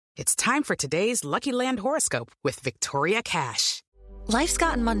It's time for today's Lucky Land horoscope with Victoria Cash. Life's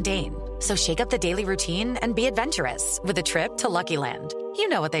gotten mundane, so shake up the daily routine and be adventurous with a trip to Lucky Land. You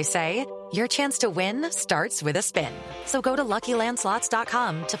know what they say, your chance to win starts with a spin. So go to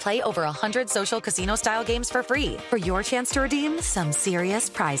LuckyLandSlots.com to play over 100 social casino-style games for free for your chance to redeem some serious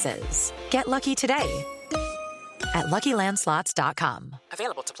prizes. Get lucky today at LuckyLandSlots.com.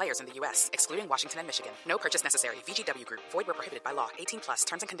 Available to players in the U.S., excluding Washington and Michigan. No purchase necessary. VGW Group. Void where prohibited by law. 18+.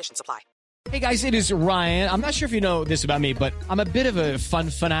 Terms and conditions apply. Hey guys, it is Ryan. I'm not sure if you know this about me, but I'm a bit of a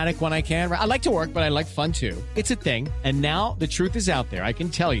fun fanatic when I can. I like to work, but I like fun too. It's a thing. And now the truth is out there. I can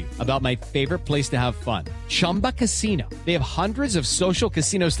tell you about my favorite place to have fun. Chumba Casino. They have hundreds of social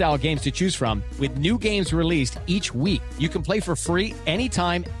casino style games to choose from with new games released each week. You can play for free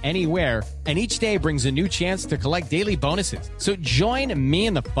anytime, anywhere. And each day brings a new chance to collect daily bonuses. So join me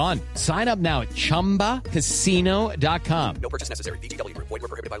in the fun. Sign up now at ChumbaCasino.com. No purchase necessary. VGW Group. Void where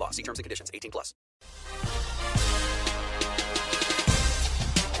prohibited by law. See terms and conditions. 18+.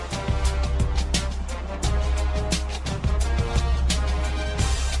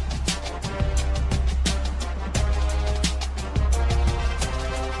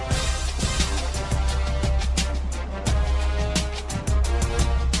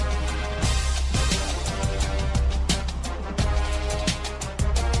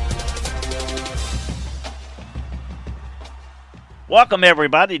 Welcome,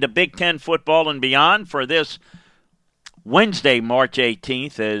 everybody, to Big Ten Football and Beyond for this Wednesday, March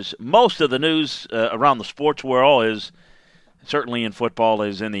 18th, as most of the news around the sports world is, certainly in football,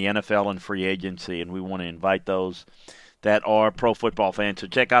 is in the NFL and free agency, and we want to invite those that are pro football fans to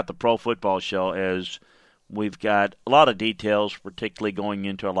check out the Pro Football Show, as we've got a lot of details, particularly going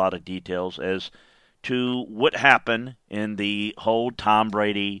into a lot of details as to what happened in the whole Tom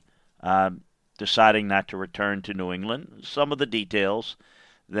Brady deciding not to return to New England. Some of the details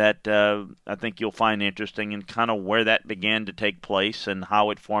that I think you'll find interesting, and kind of where that began to take place and how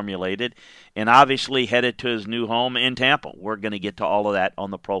it formulated, and obviously headed to his new home in Tampa. We're going to get to all of that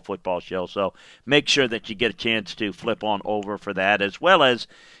on the Pro Football Show, so make sure that you get a chance to flip on over for that, as well as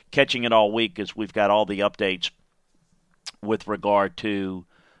catching it all week, as we've got all the updates with regard to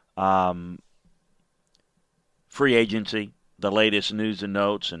free agency, the latest news and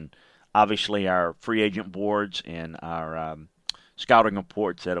notes, and obviously our free agent boards and our scouting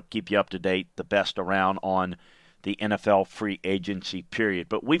reports that'll keep you up to date, the best around on the NFL free agency period.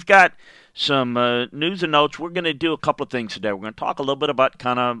 But we've got some news and notes. We're going to do a couple of things today. We're going to talk a little bit about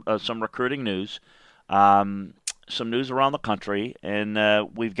kind of some recruiting news, some news around the country, and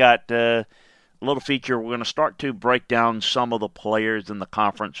we've got a little feature. We're going to start to break down some of the players in the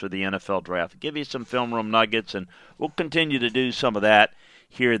conference for the NFL draft, give you some film room nuggets, and we'll continue to do some of that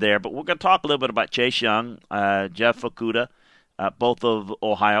here or there. But we're going to talk a little bit about Chase Young, Jeff Okudah, both of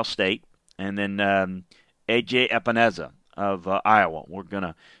Ohio State, and then A.J. Epineza of Iowa. We're going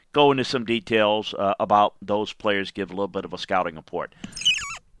to go into some details about those players, give a little bit of a scouting report.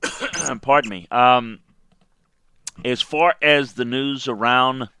 Pardon me. As far as the news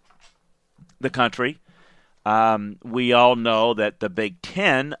around the country, we all know that the Big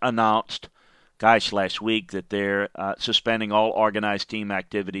Ten announced last week that they're suspending all organized team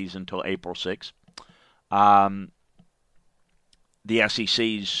activities until April 6th. The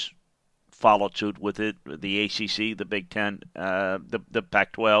SEC's followed suit with it. The ACC, the Big Ten, the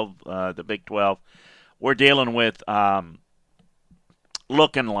Pac-12, the Big 12. We're dealing with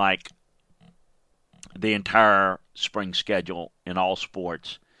looking like the entire spring schedule in all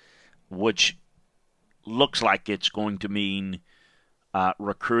sports, which looks like it's going to mean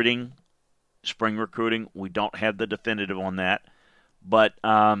recruiting, spring recruiting. We don't have the definitive on that, but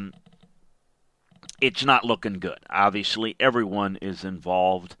it's not looking good. Obviously, everyone is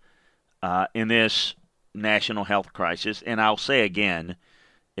involved in this national health crisis, and I'll say again,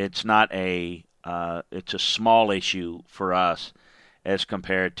 it's not it's a small issue for us as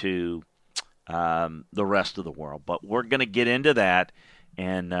compared to the rest of the world. But we're going to get into that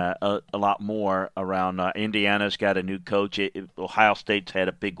and a lot more around. Indiana's got a new coach. Ohio State's had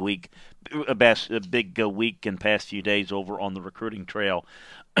a big week, a big week in past few days over on the recruiting trail.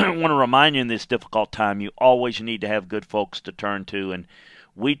 I want to remind you in this difficult time, you always need to have good folks to turn to, and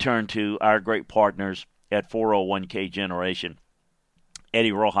we turn to our great partners at 401k Generation.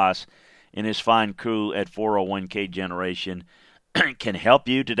 Eddie Rojas and his fine crew at 401k Generation can help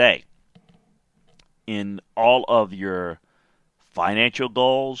you today in all of your financial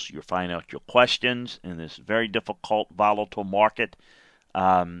goals, your financial questions in this very difficult, volatile market.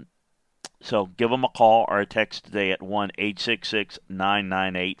 So give them a call or a text today at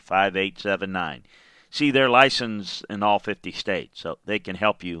 1-866-998-5879. See, they're licensed in all 50 states, so they can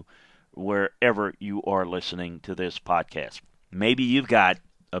help you wherever you are listening to this podcast. Maybe you've got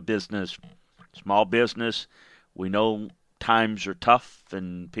a business, small business. We know times are tough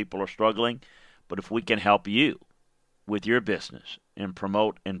and people are struggling, but if we can help you with your business and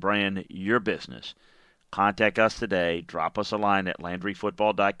promote and brand your business, contact us today. Drop us a line at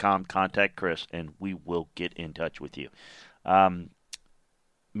LandryFootball.com. Contact Chris, and we will get in touch with you.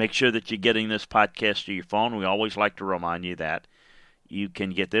 Make sure that you're getting this podcast to your phone. We always like to remind you that you can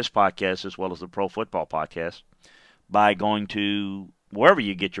get this podcast as well as the Pro Football Podcast by going to wherever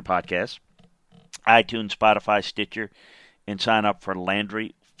you get your podcasts, iTunes, Spotify, Stitcher, and sign up for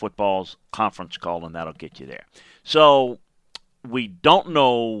Landry Football's conference call, and that'll get you there. So we don't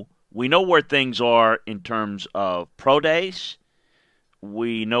know. We know where things are in terms of pro days.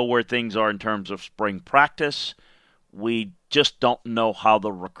 We know where things are in terms of spring practice. We just don't know how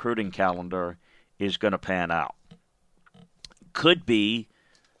the recruiting calendar is going to pan out. Could be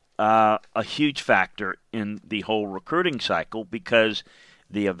a huge factor in the whole recruiting cycle because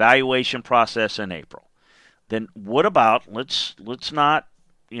the evaluation process in April. Then what about, let's not,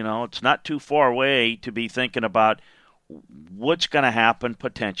 it's not too far away to be thinking about what's going to happen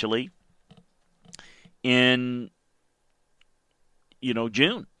potentially in,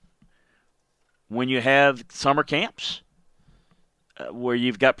 June when you have summer camps where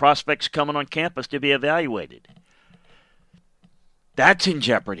you've got prospects coming on campus to be evaluated. That's in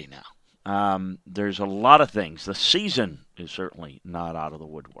jeopardy now. There's a lot of things. The season is certainly not out of the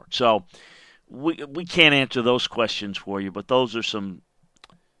woodwork. So we can't answer those questions for you, but those are some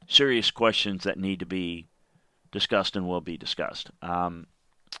serious questions that need to be discussed and will be discussed. Some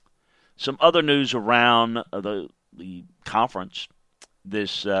other news around the conference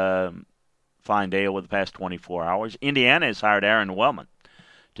this fine day over the past 24 hours. Indiana has hired Aaron Wellman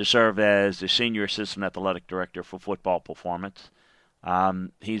to serve as the Senior Assistant Athletic Director for Football Performance.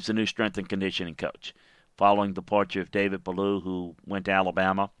 He's the new strength and conditioning coach. Following the departure of David Ballou, who went to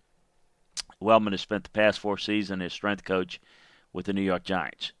Alabama, Wellman has spent the past 4 seasons as strength coach with the New York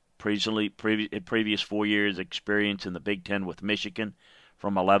Giants. Previous 4 years experience in the Big Ten with Michigan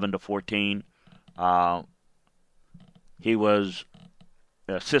from 11 to 14. He was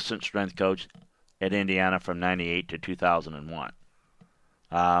assistant strength coach at Indiana from 98 to 2001.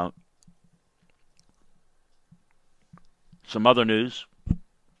 Some other news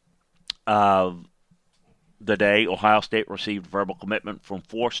of the day: Ohio State received verbal commitment from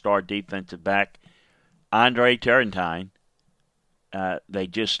 4-star defensive back Andre Turrentine. They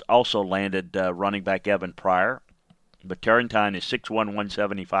just also landed running back Evan Pryor. But Turrentine is 6'1",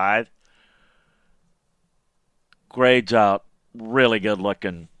 175. Grades out, really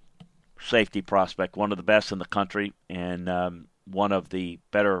good-looking safety prospect, one of the best in the country, and one of the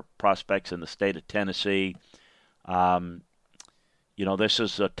better prospects in the state of Tennessee. This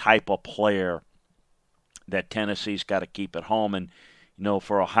is the type of player that Tennessee's got to keep at home. And,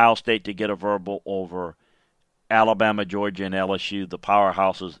 for Ohio State to get a verbal over Alabama, Georgia, and LSU, the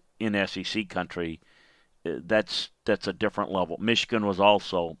powerhouses in SEC country, that's a different level. Michigan was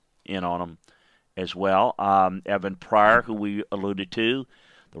also in on them as well. Evan Pryor, who we alluded to,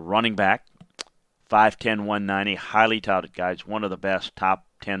 the running back, 5'10", 190, highly touted guy. He's one of the best top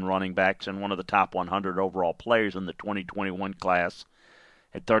 10 running backs and one of the top 100 overall players in the 2021 class.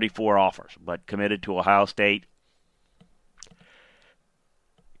 Had 34 offers, but committed to Ohio State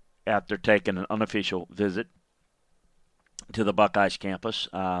after taking an unofficial visit to the Buckeyes campus.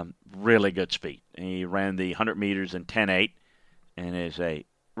 Really good speed. He ran the 100 meters in 10.8 and is a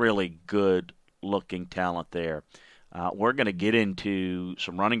really good-looking talent there. We're going to get into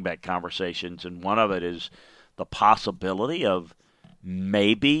some running back conversations, and one of it is the possibility of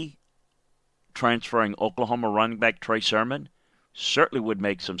maybe transferring Oklahoma running back Trey Sermon. Certainly would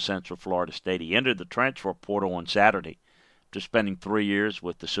make some sense for Florida State. He entered the transfer portal on Saturday after spending 3 years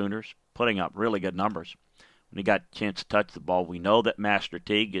with the Sooners, putting up really good numbers. When he got a chance to touch the ball, we know that Master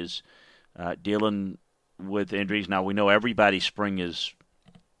Teague is dealing with injuries. Now, we know everybody's spring is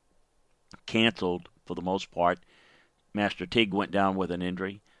canceled for the most part. Master Teague went down with an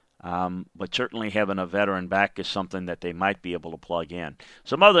injury. But certainly having a veteran back is something that they might be able to plug in.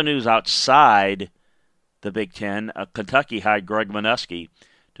 Some other news outside the Big Ten: Kentucky hired Greg Minuski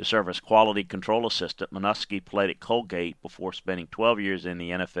to serve as quality control assistant. Minuski played at Colgate before spending 12 years in the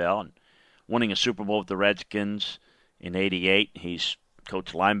NFL and winning a Super Bowl with the Redskins in '88. He's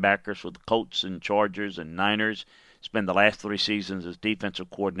coached linebackers with the Colts and Chargers and Niners. Spent the last 3 seasons as defensive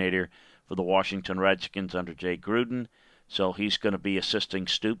coordinator for the Washington Redskins under Jay Gruden. So he's going to be assisting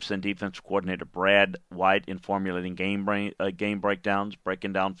Stoops and defensive coordinator Brad White in formulating game breakdowns,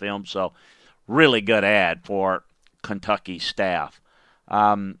 breaking down film. So really good ad for Kentucky staff.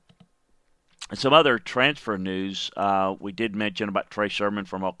 Some other transfer news, we did mention about Trey Sermon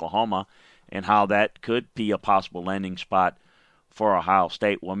from Oklahoma and how that could be a possible landing spot for Ohio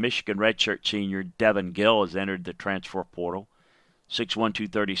State. Well, Michigan redshirt senior Devin Gill has entered the transfer portal. 6'1",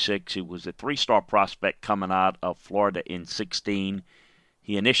 236. He was a three-star prospect coming out of Florida in 2016.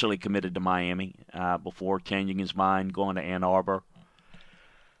 He initially committed to Miami before changing his mind, going to Ann Arbor.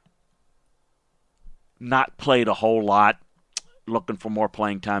 Not played a whole lot, looking for more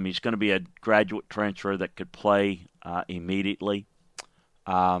playing time. He's going to be a graduate transfer that could play immediately.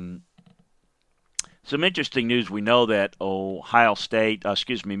 Some interesting news. We know that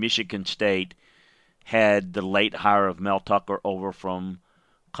Michigan State had the late hire of Mel Tucker over from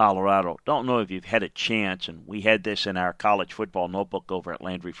Colorado. Don't know if you've had a chance, and we had this in our college football notebook over at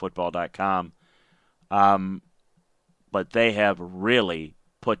LandryFootball.com, but they have really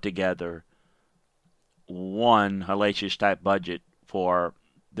put together one hellacious-type budget for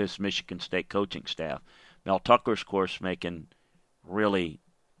this Michigan State coaching staff. Mel Tucker's, of course, making really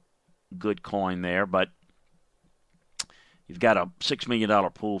good coin there, but you've got a $6 million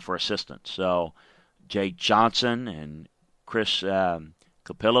pool for assistants. So Jay Johnson and Chris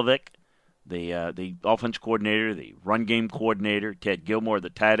Kapilovic, the offense coordinator, the run game coordinator, Ted Gilmore, the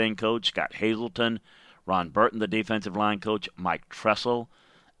tight end coach, Scott Hazelton, Ron Burton, the defensive line coach, Mike Tressel,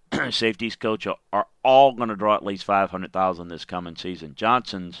 safeties coach, are all going to draw at least $500,000 this coming season.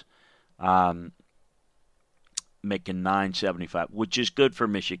 Johnson's making $975, which is good for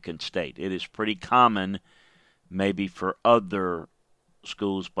Michigan State. It is pretty common maybe for other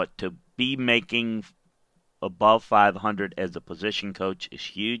schools, but to be making above $500 as a position coach is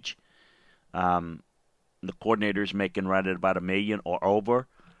huge. The coordinator's making right at about $1 million or over.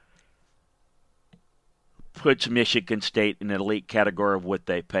 Puts Michigan State in an elite category of what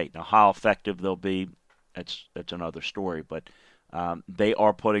they pay. Now, how effective they'll be, that's another story. But they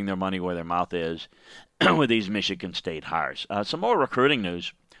are putting their money where their mouth is with these Michigan State hires. Some more recruiting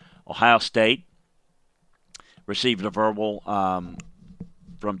news. Ohio State received a verbal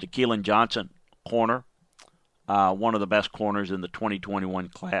from Jaqueline Johnson, corner, one of the best corners in the 2021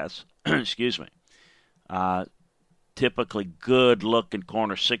 class. Excuse me. Typically good-looking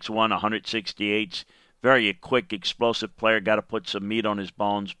corner, 6'1", 168. Very quick, explosive player. Got to put some meat on his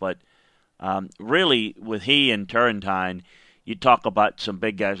bones. But really, with he and Turrentine, you talk about some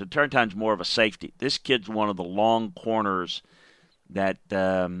big guys. And Turrentine's more of a safety. This kid's one of the long corners that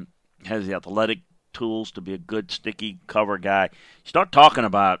has the athletic tools to be a good, sticky cover guy. You start talking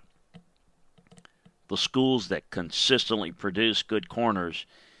about the schools that consistently produce good corners.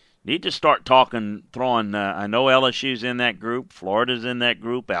 Need to start throwing. I know LSU's in that group. Florida's in that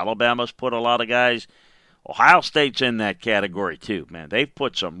group. Alabama's put a lot of guys. Ohio State's in that category too, man. They've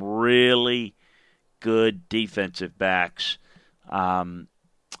put some really good defensive backs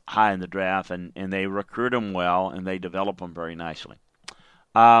high in the draft, and they recruit them well, and they develop them very nicely.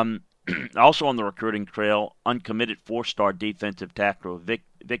 Also on the recruiting trail, uncommitted four-star defensive tackle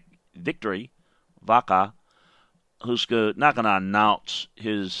Victory Vaca, who's not going to announce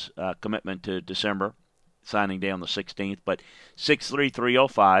his commitment to December, signing day on the 16th, but 6'3",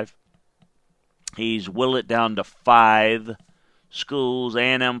 305. He's whittled it down to 5 schools: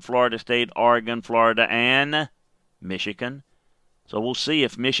 A&M, Florida State, Oregon, Florida, and Michigan. So we'll see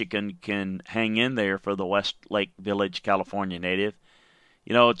if Michigan can hang in there for the Westlake Village, California native.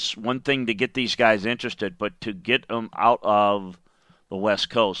 You know, it's one thing to get these guys interested, but to get them out of the West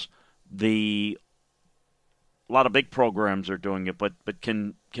Coast, a lot of big programs are doing it, but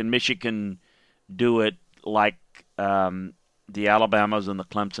can Michigan do it like the Alabamas and the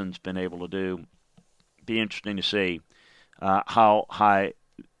Clemson's been able to do? Be interesting to see how high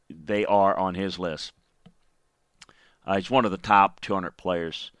they are on his list. He's one of the top 200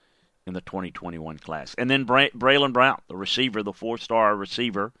 players in the 2021 class. And then Braylon Brown, the receiver, the 4-star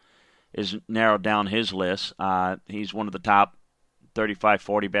receiver, is narrowed down his list. He's one of the top 35,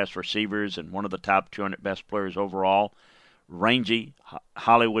 40 best receivers and one of the top 200 best players overall. Rangy,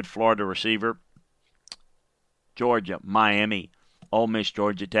 Hollywood, Florida receiver. Georgia, Miami, Ole Miss,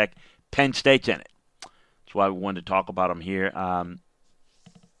 Georgia Tech. Penn State's in it. That's why we wanted to talk about them here.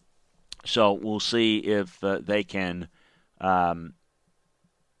 So we'll see if they can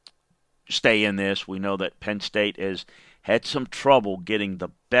stay in this. We know that Penn State has had some trouble getting the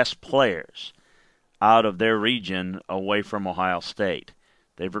best players out of their region away from Ohio State.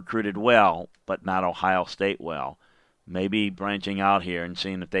 They've recruited well, but not Ohio State well. Maybe branching out here and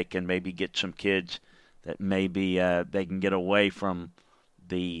seeing if they can maybe get some kids that maybe they can get away from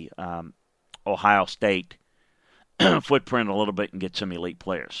the Ohio State footprint a little bit and get some elite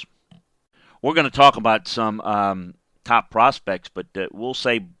players. We're going to talk about some top prospects, but we'll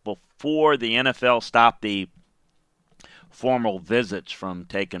say before the NFL stopped the formal visits from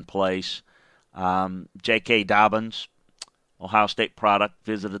taking place, J.K. Dobbins, Ohio State product,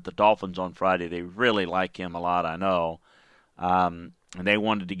 visited the Dolphins on Friday. They really like him a lot, I know. And they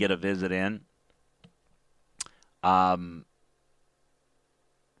wanted to get a visit in.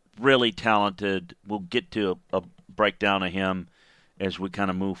 Really talented. We'll get to a breakdown of him as we kind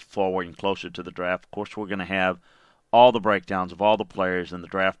of move forward and closer to the draft. Of course, we're going to have all the breakdowns of all the players and the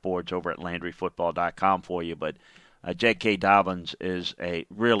draft boards over at LandryFootball.com for you. But J.K. Dobbins is a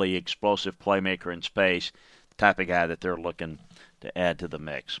really explosive playmaker in space, the type of guy that they're looking to add to the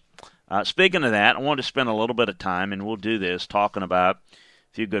mix. Speaking of that, I want to spend a little bit of time, and we'll do this, talking about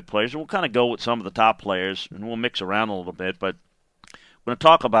a few good players. And we'll kind of go with some of the top players, and we'll mix around a little bit. But we're going to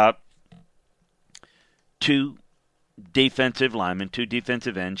talk about two defensive linemen, two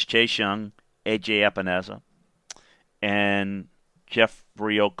defensive ends, Chase Young, A.J. Epineza, and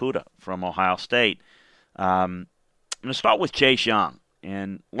Jeffrey Okudah from Ohio State. I'm going to start with Chase Young,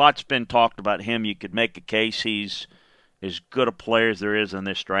 and lots been talked about him. You could make a case he's as good a player as there is in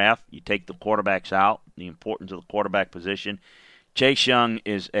this draft. You take the quarterbacks out, the importance of the quarterback position. Chase Young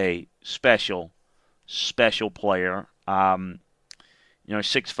is a special player. 6'5",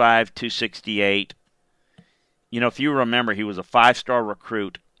 268. If you remember, he was a 5-star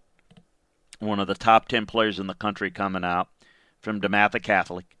recruit, one of the top 10 players in the country coming out from DeMatha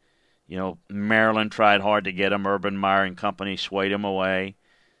Catholic. Maryland tried hard to get him. Urban Meyer and company swayed him away.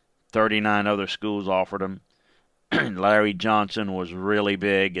 39 other schools offered him. Larry Johnson was really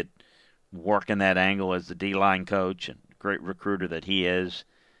big at working that angle as the D-line coach, and great recruiter that he is.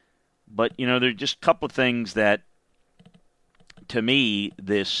 But, there are just a couple of things that, to me,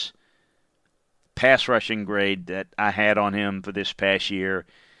 this pass rushing grade that I had on him for this past year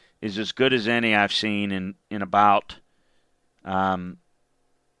is as good as any I've seen in about 10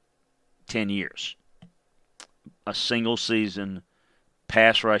 years. A single season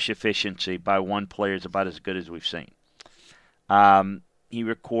pass rush efficiency by one player is about as good as we've seen. He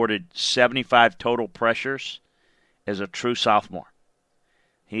recorded 75 total pressures as a true sophomore.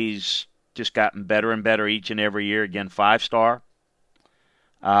 He's just gotten better and better each and every year. Again, 5-star.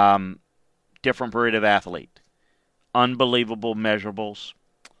 Different breed of athlete. Unbelievable measurables.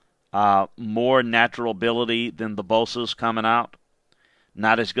 More natural ability than the Bosa's coming out.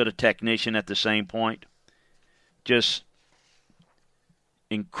 Not as good a technician at the same point. Just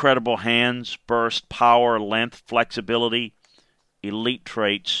incredible hands, burst, power, length, flexibility, elite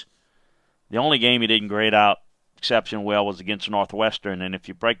traits. The only game he didn't grade out exceptionally well was against Northwestern, and if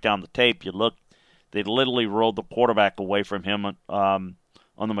you break down the tape, you look, they literally rolled the quarterback away from him on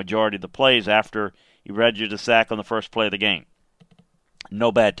the majority of the plays after he registered a sack on the first play of the game.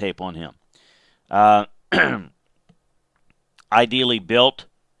 No bad tape on him. Ideally built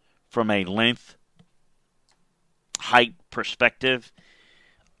from a length, height perspective,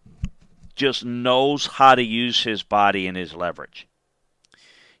 just knows how to use his body and his leverage.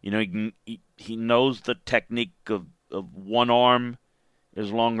 He knows the technique of one arm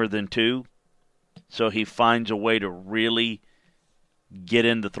is longer than two, so he finds a way to really get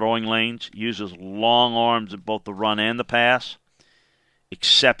into throwing lanes, uses long arms in both the run and the pass,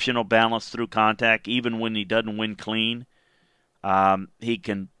 exceptional balance through contact, even when he doesn't win clean. He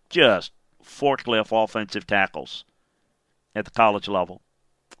can just forklift offensive tackles at the college level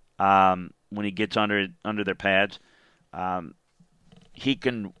when he gets under their pads. He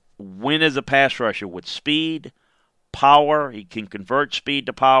can win as a pass rusher with speed, power. He can convert speed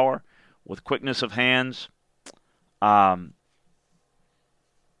to power with quickness of hands.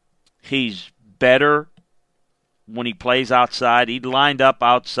 He's better when he plays outside. He lined up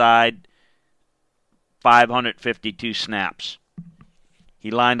outside 552 snaps.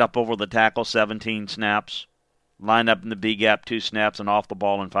 He lined up over the tackle 17 snaps, lined up in the B-gap 2 snaps, and off the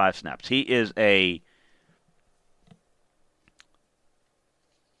ball in 5 snaps. He is a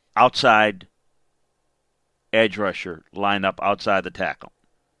outside edge rusher lined up outside the tackle.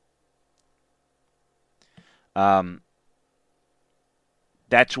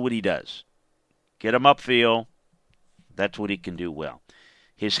 That's what he does. Get him upfield. That's what he can do well.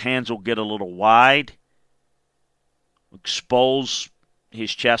 His hands will get a little wide, expose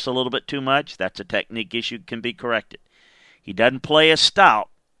his chest a little bit too much. That's a technique issue, can be corrected. He doesn't play as stout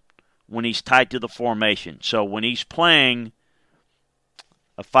when he's tight to the formation. So when he's playing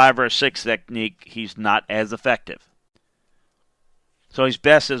a 5 or a 6 technique, he's not as effective. So he's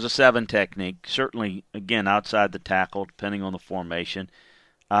best as a 7 technique, certainly, again, outside the tackle, depending on the formation.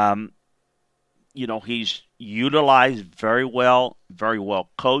 He's utilized very well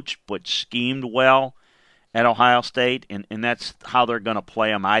coached, but schemed well at Ohio State, and that's how they're going to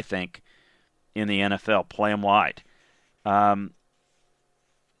play him, I think, in the NFL, play him wide.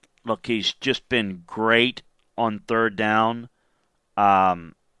 Look, he's just been great on third down.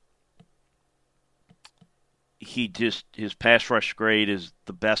 His pass rush grade is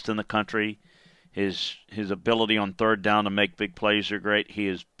the best in the country. His ability on third down to make big plays are great. He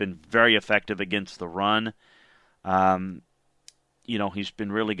has been very effective against the run. He's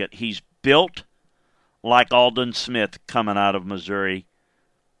been really good. He's built like Aldon Smith coming out of Missouri,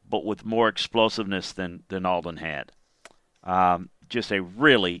 but with more explosiveness than Aldon had. Just a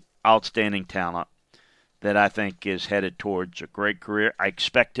really outstanding talent that I think is headed towards a great career. I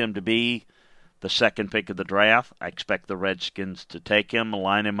expect him to be the second pick of the draft. I expect the Redskins to take him,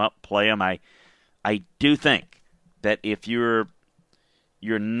 line him up, play him. I do think that if you're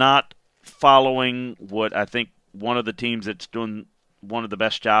not following what I think one of the teams that's doing one of the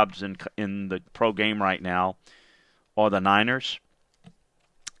best jobs in the pro game right now are the Niners.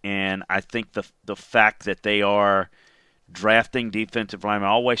 And I think the fact that they are drafting defensive linemen,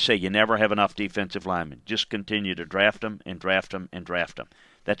 I always say you never have enough defensive linemen. Just continue to draft them and draft them and draft them.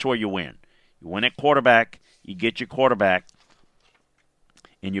 That's where you win. You win at quarterback, you get your quarterback,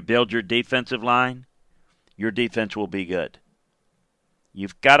 and you build your defensive line, your defense will be good.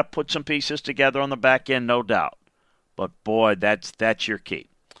 You've got to put some pieces together on the back end, no doubt. But, boy, that's your key.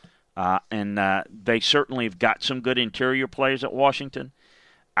 And they certainly have got some good interior players at Washington.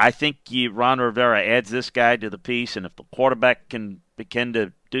 I think Ron Rivera adds this guy to the piece, and if the quarterback can begin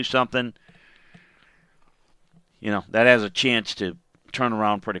to do something, that has a chance to turn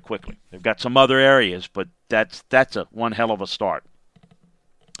around pretty quickly. They've got some other areas, but that's one hell of a start.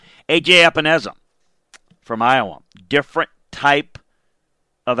 A.J. Epineza from Iowa. Different type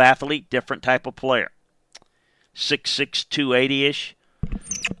of athlete, different type of player. 6'6", 280-ish.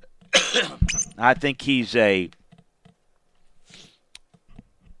 I think he's a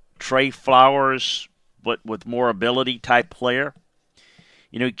Trey Flowers, but with more ability type player.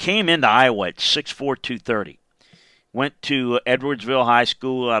 He came into Iowa at 6'4", 230. Went to Edwardsville High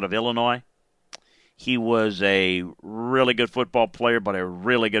School out of Illinois. He was a really good football player, but a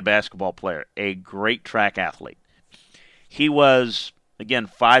really good basketball player. A great track athlete. He was, again,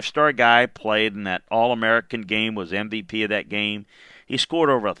 5-star guy, played in that All-American game, was MVP of that game. He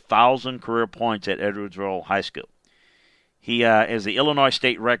scored over 1,000 career points at Edwardsville High School. He has the Illinois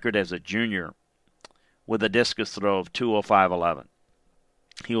State record as a junior with a discus throw of 205.11.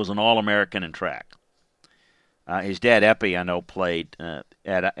 He was an All-American in track. His dad, Epi, I know, played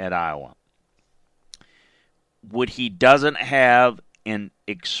at Iowa. What he doesn't have an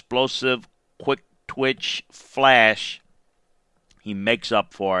explosive, quick twitch flash, he makes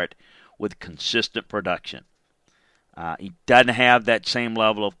up for it with consistent production. He doesn't have that same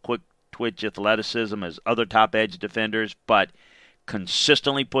level of quick twitch athleticism as other top edge defenders, but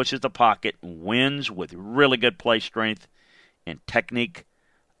consistently pushes the pocket, wins with really good play strength and technique.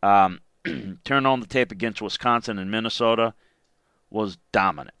 Turn on the tape against Wisconsin and Minnesota, was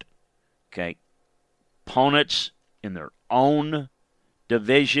dominant. Okay, opponents in their own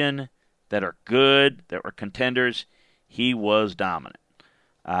division that are good, that were contenders, he was dominant.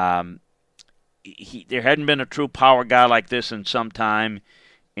 There hadn't been a true power guy like this in some time,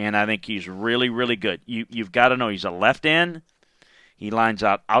 and I think he's really, really good. You've got to know he's a left end. He lines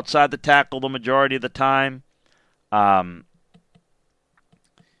out outside the tackle the majority of the time.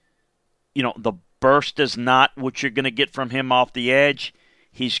 The burst is not what you're going to get from him off the edge.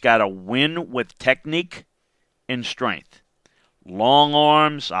 He's got to win with technique and strength. Long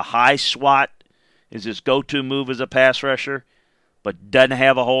arms, a high swat is his go-to move as a pass rusher, but doesn't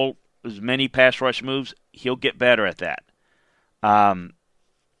have as many pass rush moves. He'll get better at that.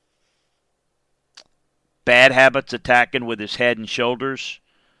 Bad habits attacking with his head and shoulders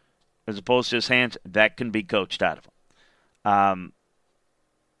as opposed to his hands, that can be coached out of him.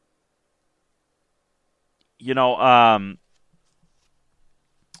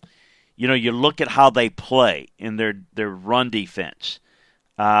 You look at how they play in their run defense.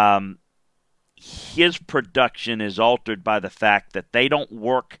 His production is altered by the fact that they don't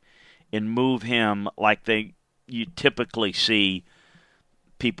work and move him like you typically see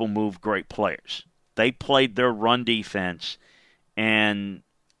people move great players. They played their run defense, and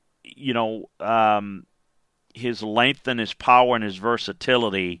his length and his power and his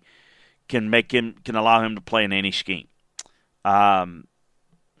versatility can allow him to play in any scheme.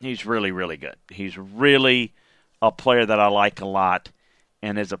 He's really, really good. He's really a player that I like a lot.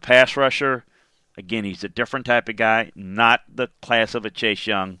 And as a pass rusher, again, he's a different type of guy, not the class of a Chase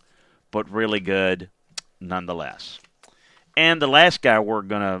Young, but really good nonetheless. And the last guy we're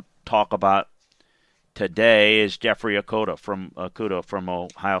going to talk about today is Jeffrey Okudah from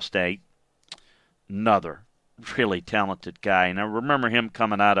Ohio State. Another really talented guy. And I remember him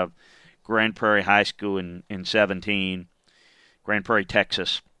coming out of Grand Prairie High School in 17, Grand Prairie,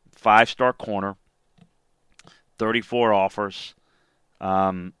 Texas. 5-star corner, 34 offers,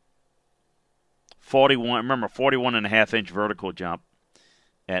 41.5-inch vertical jump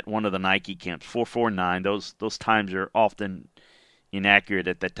at one of the Nike camps, 4.49. Those times are often inaccurate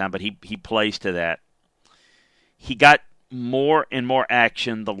at that time, but he plays to that. He got more and more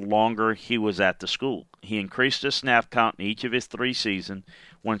action the longer he was at the school. He increased his snap count in each of his 3 seasons,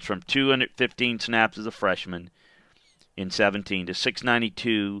 went from 215 snaps as a freshman in 17 to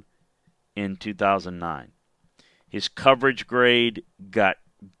 692 in 2009. His coverage grade got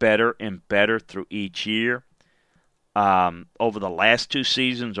better and better through each year. Over the last 2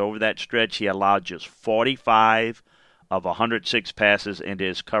 seasons, over that stretch, he allowed just 45 of 106 passes into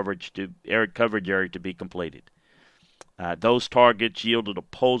his coverage area to be completed. Those targets yielded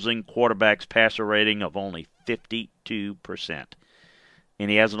opposing quarterbacks' passer rating of only 52%. And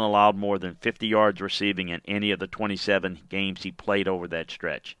he hasn't allowed more than 50 yards receiving in any of the 27 games he played over that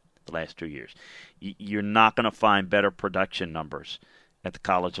stretch the last 2 years. You're not going to find better production numbers at the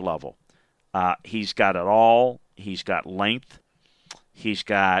college level. He's got it all. He's got length. He's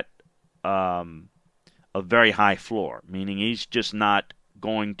got a very high floor, meaning he's just not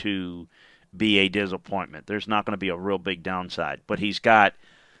going to be a disappointment. There's not going to be a real big downside, but he's got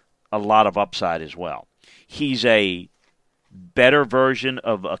a lot of upside as well. He's a better version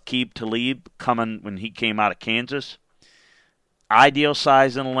of Aqib Talib coming when he came out of Kansas. Ideal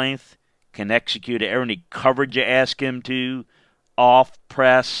size and length, can execute any coverage you ask him to, off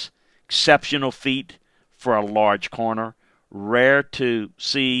press, exceptional feet for a large corner. Rare to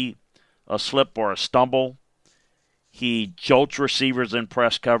see a slip or a stumble. He jolts receivers in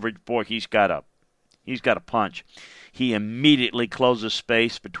press coverage. Boy, he's got a punch. He immediately closes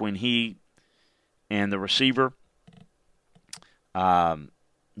space between he and the receiver.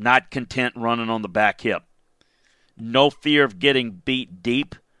 Not content running on the back hip. No fear of getting beat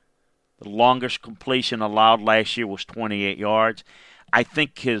deep. The longest completion allowed last year was 28 yards. I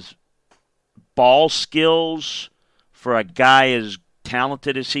think his ball skills for a guy as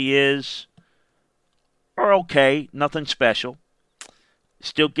talented as he is are okay, nothing special.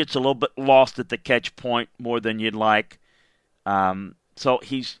 Still gets a little bit lost at the catch point more than you'd like. So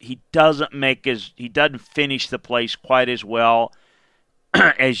he doesn't finish the plays quite as well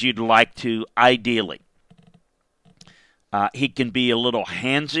as you'd like to, ideally. He can be a little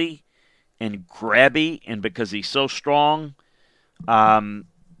handsy and grabby, and because he's so strong, it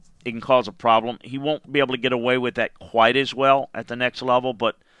can cause a problem. He won't be able to get away with that quite as well at the next level,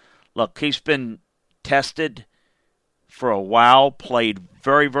 but look, he's been tested for a while, played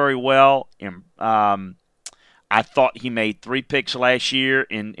very, very well. And, I thought he made 3 picks last year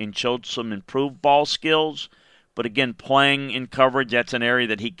and showed some improved ball skills, but again, playing in coverage, that's an area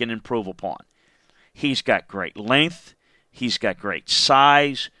that he can improve upon. He's got great length. He's got great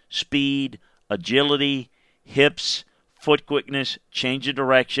size, speed, agility, hips, foot quickness, change of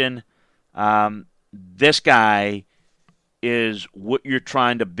direction. This guy is what you're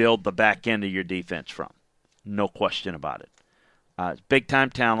trying to build the back end of your defense from. No question about it. Big-time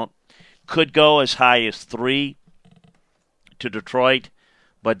talent. Could go as high as 3 to Detroit,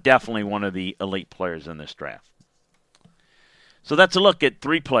 but definitely one of the elite players in this draft. So that's a look at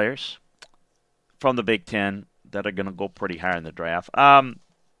 3 players from the Big Ten that are going to go pretty high in the draft.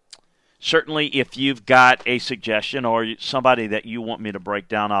 Certainly, if you've got a suggestion or somebody that you want me to break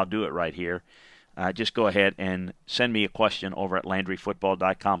down, I'll do it right here. Just go ahead and send me a question over at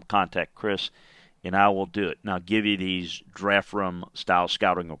LandryFootball.com. Contact Chris, and I will do it. And I'll give you these draft room style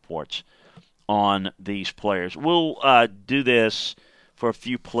scouting reports on these players. We'll do this for a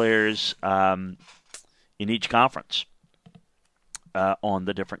few players in each conference on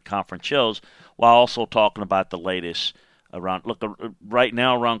the different conference shows, while also talking about the latest around. Look, right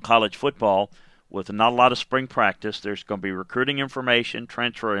now around college football, with not a lot of spring practice, there's going to be recruiting information,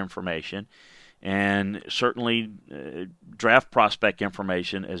 transfer information, and certainly draft prospect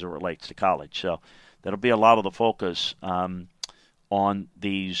information as it relates to college. So that'll be a lot of the focus on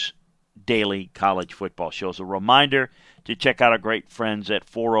these daily college football shows. A reminder to check out our great friends at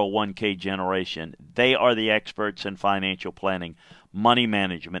 401k Generation. They are the experts in financial planning, money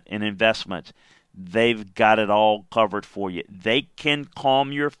management, and investments. They've got it all covered for you. They can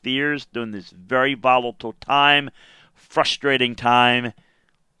calm your fears during this very volatile time, frustrating time.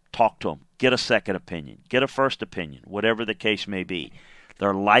 Talk to them. Get a second opinion. Get a first opinion, whatever the case may be.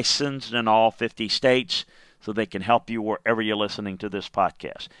 They're licensed in all 50 states, so they can help you wherever you're listening to this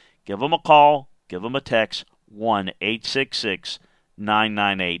podcast. Give them a call. Give them a text,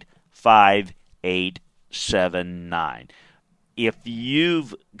 1-866-998-5879. If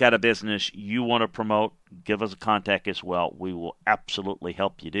you've got a business you want to promote, give us a contact as well. We will absolutely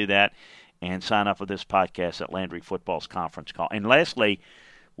help you do that. And sign up for this podcast at Landry Football's conference call. And lastly,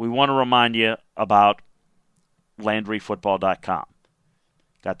 we want to remind you about LandryFootball.com.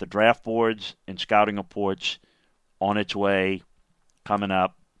 Got the draft boards and scouting reports on its way, coming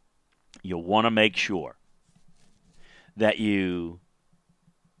up. You'll want to make sure that you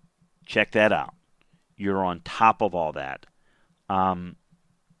check that out. You're on top of all that.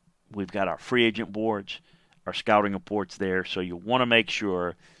 We've got our free agent boards, our scouting reports there, so you want to make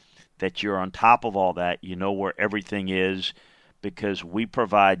sure that you're on top of all that. You know where everything is, because we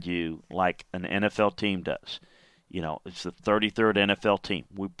provide you like an NFL team does. You know, it's the 33rd NFL team.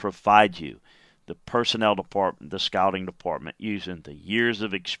 We provide you the personnel department, the scouting department, using the years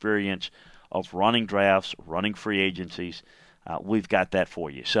of experience of running drafts, running free agencies. We've got that for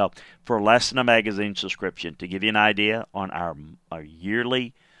you. So for less than a magazine subscription, to give you an idea on our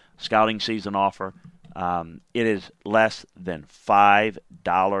yearly scouting season offer, it is less than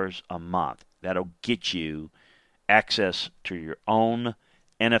 $5 a month. That'll get you access to your own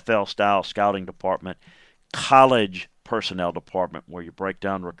NFL-style scouting department, college personnel department where you break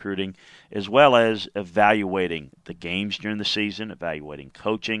down recruiting, as well as evaluating the games during the season, evaluating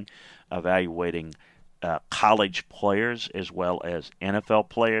coaching, evaluating college players as well as NFL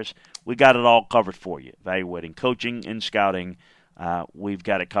players. We got it all covered for you. Evaluating coaching and scouting, we've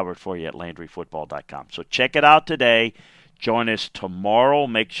got it covered for you at LandryFootball.com. So check it out today. Join us tomorrow.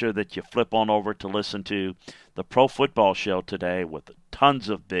 Make sure that you flip on over to listen to the Pro Football Show today with tons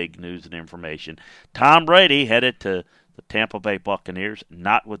of big news and information. Tom Brady headed to the Tampa Bay Buccaneers,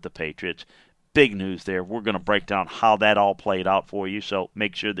 not with the Patriots. Big news there. We're going to break down how that all played out for you, so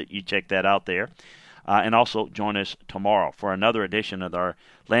make sure that you check that out there. And also join us tomorrow for another edition of our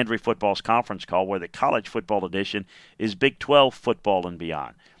Landry Football's conference call, where the college football edition is Big 12 football and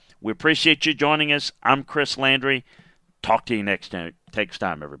beyond. We appreciate you joining us. I'm Chris Landry. Talk to you next time. Takes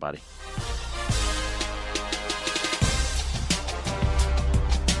time, everybody.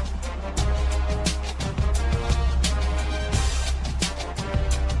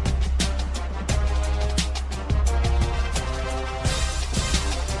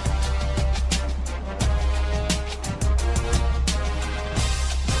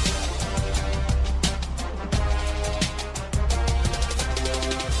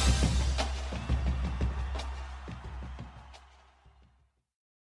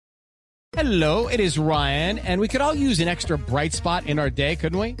 Hello, it is Ryan, and we could all use an extra bright spot in our day,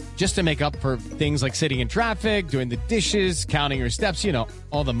 couldn't we? Just to make up for things like sitting in traffic, doing the dishes, counting your steps, you know,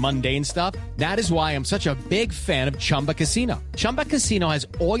 all the mundane stuff. That is why I'm such a big fan of Chumba Casino. Chumba Casino has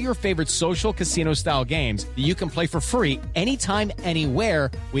all your favorite social casino-style games that you can play for free anytime,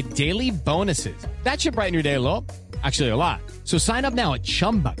 anywhere with daily bonuses. That should brighten your day a little. Actually, a lot. So sign up now at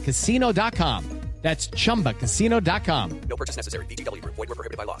ChumbaCasino.com. That's ChumbaCasino.com. No purchase necessary. VGW Group. Void where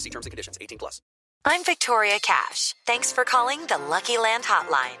prohibited by law. See terms and conditions. 18+. I'm Victoria Cash. Thanks for calling the Lucky Land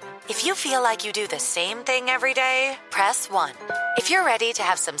Hotline. If you feel like you do the same thing every day, press 1. If you're ready to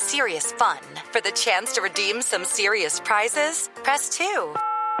have some serious fun for the chance to redeem some serious prizes, press 2.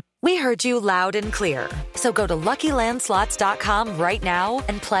 We heard you loud and clear. So go to LuckyLandSlots.com right now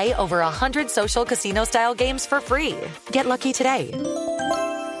and play over 100 social casino-style games for free. Get lucky today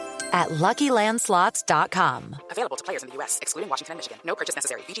at LuckyLandSlots.com. Available to players in the U.S., excluding Washington and Michigan. No purchase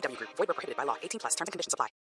necessary. VGW Group. Void where prohibited by law. 18+. Terms and conditions apply.